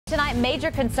Tonight,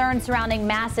 major concerns surrounding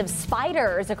massive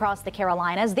spiders across the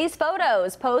Carolinas. These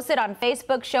photos posted on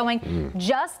Facebook showing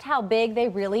just how big they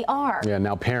really are. Yeah,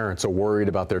 now parents are worried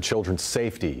about their children's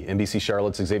safety. NBC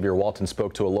Charlotte's Xavier Walton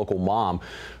spoke to a local mom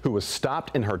who was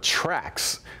stopped in her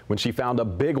tracks when she found a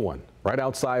big one right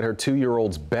outside her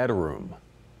 2-year-old's bedroom.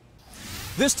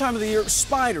 This time of the year,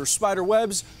 spider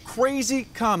webs, crazy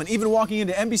common. Even walking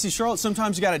into NBC Charlotte,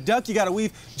 sometimes you got to duck, you got to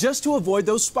weave just to avoid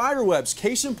those spider webs.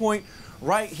 Case in point,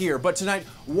 right here. But tonight,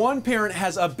 one parent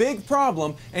has a big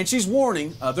problem, and she's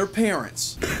warning other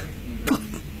parents.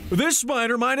 This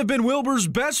spider might have been Wilbur's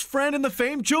best friend in the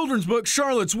famed children's book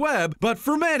Charlotte's Web, but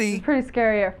for many, it's pretty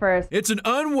scary at first. It's an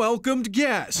unwelcomed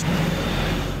guest.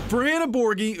 For Hannah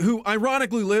Borgie, who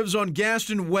ironically lives on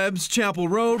Gaston Webb's Chapel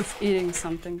Road, Eating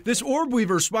something. This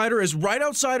orb-weaver spider is right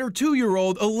outside her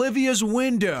 2-year-old Olivia's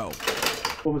window.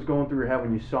 What was going through your head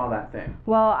when you saw that thing?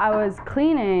 Well, I was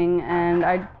cleaning and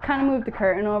I kind of moved the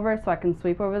curtain over so I can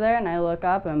sweep over there, and I look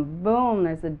up and boom,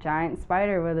 there's a giant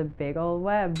spider with a big old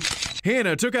web.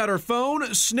 Hannah took out her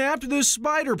phone, snapped this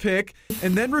spider pic,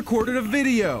 and then recorded a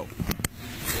video.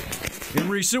 In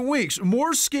recent weeks,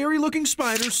 more scary-looking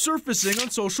spiders surfacing on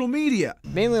social media.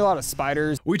 Mainly a lot of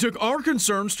spiders. We took our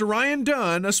concerns to Ryan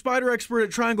Dunn, a spider expert at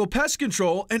Triangle Pest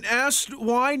Control, and asked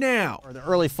why now. Or the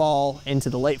early fall into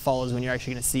the late fall is when you're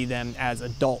actually going to see them as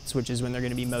adults, which is when they're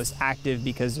going to be most active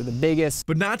because they're the biggest.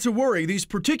 But not to worry, these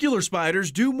particular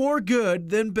spiders do more good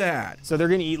than bad. So they're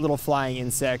going to eat little flying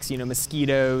insects, you know,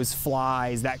 mosquitoes,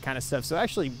 flies, that kind of stuff. So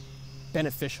actually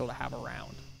beneficial to have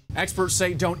around. Experts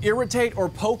say don't irritate or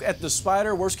poke at the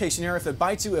spider. Worst case scenario, if it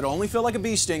bites you, it'll only feel like a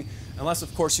bee sting. Unless,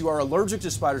 of course, you are allergic to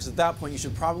spiders. At that point, you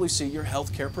should probably see your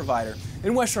health care provider.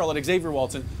 In West Charlotte, Xavier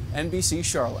Walton, NBC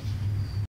Charlotte.